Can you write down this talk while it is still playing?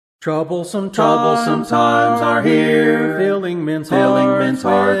Troublesome times are here, filling men's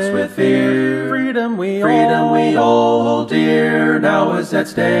hearts with fear. Freedom we all hold dear, now is at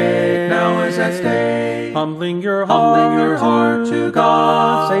stake. Humbling your heart to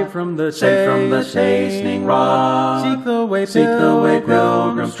God, safe from the chastening rod. Seek the way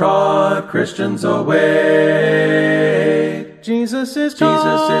pilgrims trod, Christians awake. Jesus is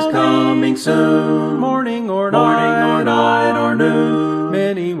coming soon, morning or night or noon.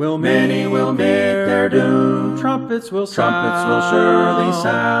 Many will meet their doom. Trumpets will surely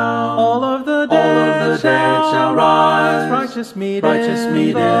sound. All of the dead shall rise. Righteous meet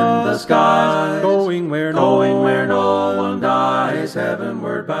in the skies. Going where no one dies.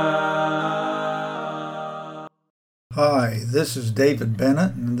 Heavenward bound. Hi, this is David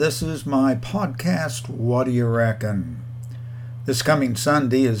Bennett, and this is my podcast, What Do You Reckon? This coming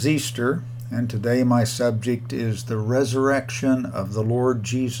Sunday is Easter, and today my subject is the resurrection of the Lord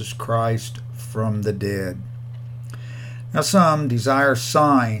Jesus Christ from the dead. Now, some desire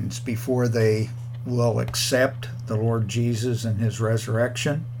signs before they will accept the Lord Jesus and his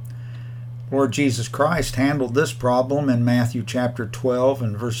resurrection. Lord Jesus Christ handled this problem in Matthew chapter 12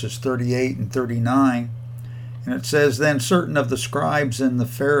 and verses 38 and 39. And it says, Then certain of the scribes and the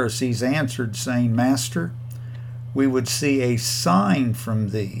Pharisees answered, saying, Master, we would see a sign from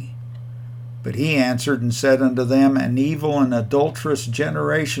thee. But he answered and said unto them, An evil and adulterous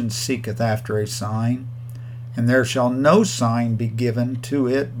generation seeketh after a sign, and there shall no sign be given to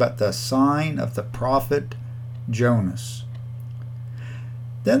it but the sign of the prophet Jonas.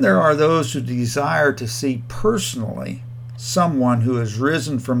 Then there are those who desire to see personally someone who has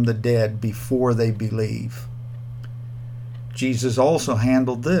risen from the dead before they believe. Jesus also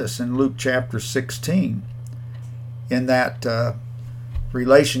handled this in Luke chapter 16, in that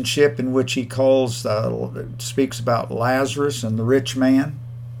relationship in which he speaks about Lazarus and the rich man.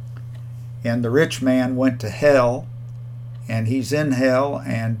 And the rich man went to hell, and he's in hell,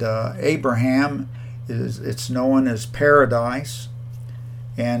 and Abraham it's known as paradise.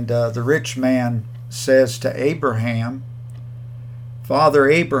 And the rich man says to Abraham, Father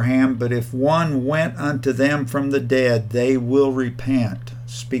Abraham, but if one went unto them from the dead, they will repent,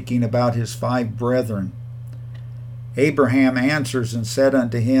 speaking about his 5 brethren. Abraham answers and said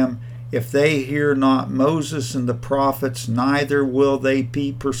unto him, If they hear not Moses and the prophets, neither will they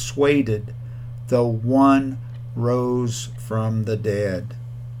be persuaded, though one rose from the dead.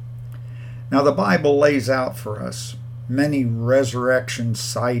 Now the Bible lays out for us many resurrection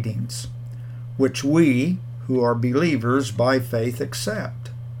sightings, which we, who are believers by faith, accept.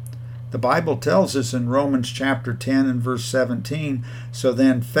 The Bible tells us in Romans chapter 10 and verse 17, So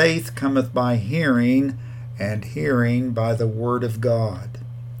then faith cometh by hearing, and hearing by the word of God.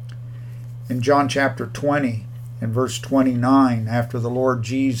 In John chapter 20 and verse 29, after the Lord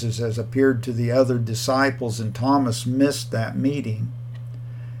Jesus has appeared to the other disciples and Thomas missed that meeting,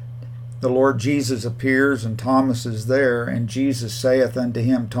 the Lord Jesus appears and Thomas is there, and Jesus saith unto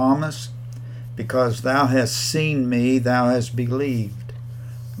him, Thomas, because thou hast seen me, thou hast believed.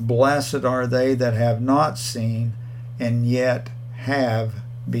 Blessed are they that have not seen, and yet have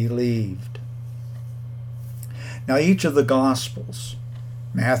believed. Now each of the Gospels,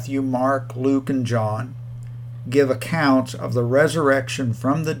 Matthew, Mark, Luke, and John, give accounts of the resurrection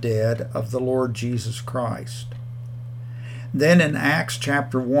from the dead of the Lord Jesus Christ. Then in Acts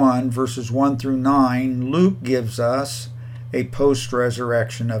chapter 1, verses 1 through 9, Luke gives us a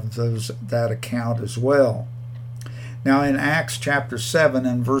post-resurrection of that account as well. Now in Acts chapter 7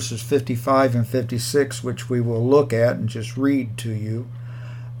 and verses 55 and 56, which we will look at and just read to you,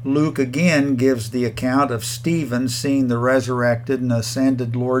 Luke again gives the account of Stephen seeing the resurrected and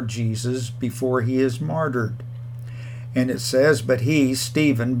ascended Lord Jesus before he is martyred. And it says, But he,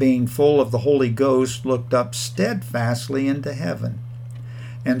 Stephen, being full of the Holy Ghost, looked up steadfastly into heaven,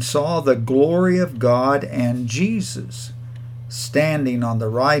 and saw the glory of God and Jesus standing on the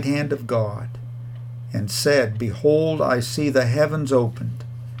right hand of God, and said, Behold, I see the heavens opened,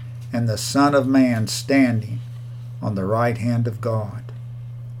 and the Son of Man standing on the right hand of God.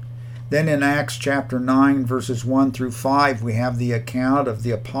 Then in Acts chapter 9, verses 1 through 5, we have the account of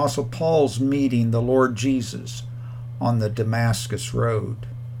the Apostle Paul's meeting the Lord Jesus on the Damascus Road.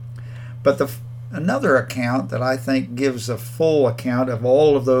 But another account that I think gives a full account of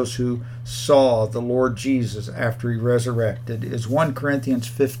all of those who saw the Lord Jesus after he resurrected is 1 Corinthians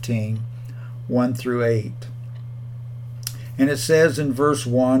 15, 1 through 8. And it says in verse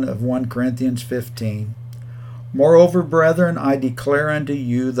 1 of 1 Corinthians 15, Moreover, brethren, I declare unto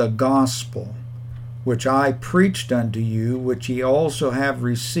you the gospel, which I preached unto you, which ye also have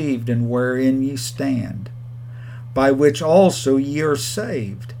received, and wherein ye stand, by which also ye are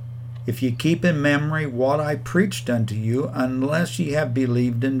saved, if ye keep in memory what I preached unto you, unless ye have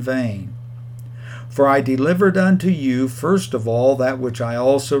believed in vain. For I delivered unto you first of all that which I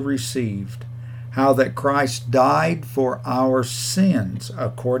also received, how that Christ died for our sins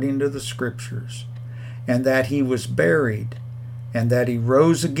according to the Scriptures, and that he was buried, and that he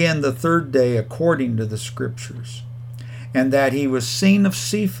rose again the third day according to the Scriptures, and that he was seen of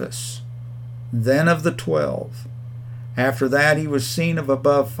Cephas, then of the 12. After that he was seen of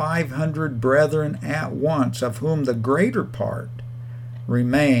above 500 brethren at once, of whom the greater part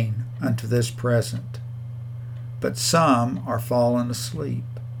remain unto this present, but some are fallen asleep.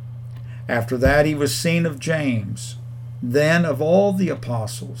 After that he was seen of James, then of all the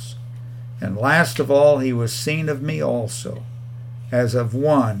apostles, and last of all he was seen of me also, as of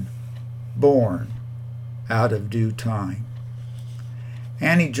one born out of due time.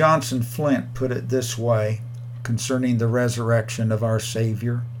 Annie Johnson Flint put it this way concerning the resurrection of our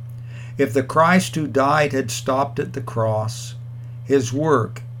Savior: if the Christ who died had stopped at the cross, his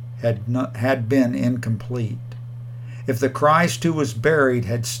work had been incomplete. If the Christ who was buried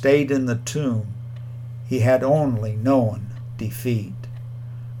had stayed in the tomb, he had only known defeat.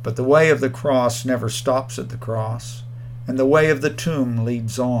 But the way of the cross never stops at the cross, and the way of the tomb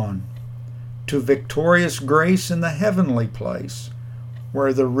leads on to victorious grace in the heavenly place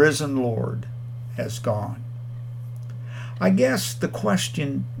where the risen Lord has gone. I guess the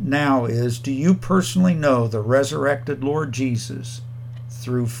question now is, do you personally know the resurrected Lord Jesus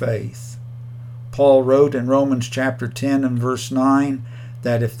through faith? Paul wrote in Romans chapter 10 and verse 9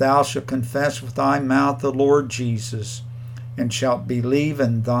 that if thou shalt confess with thy mouth the Lord Jesus, and shalt believe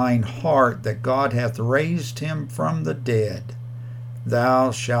in thine heart that God hath raised him from the dead,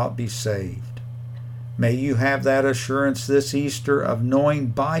 thou shalt be saved. May you have that assurance this Easter of knowing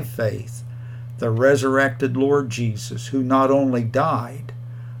by faith the resurrected Lord Jesus, who not only died,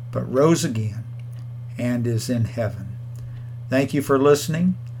 but rose again and is in heaven. Thank you for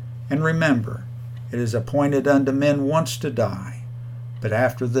listening, and remember, it is appointed unto men once to die, but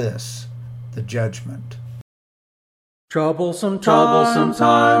after this, the judgment. Troublesome times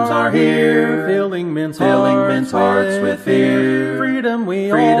are here, filling men's hearts with fear. Freedom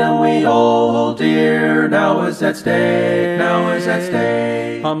we all hold dear, now is at stake.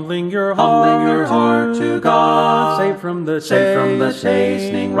 Humbling your heart to God, safe from the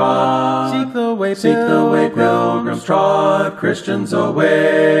chastening rod. Seek the way pilgrims trod, Christians awake.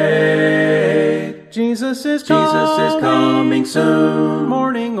 Jesus is coming soon,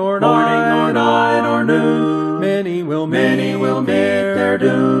 morning or night or noon. Many will meet their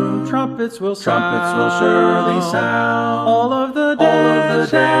doom. Trumpets will surely sound. All of the dead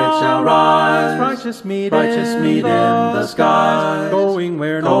shall rise. Righteous meet in the skies. Going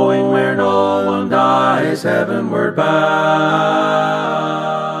where no one dies, heavenward bound.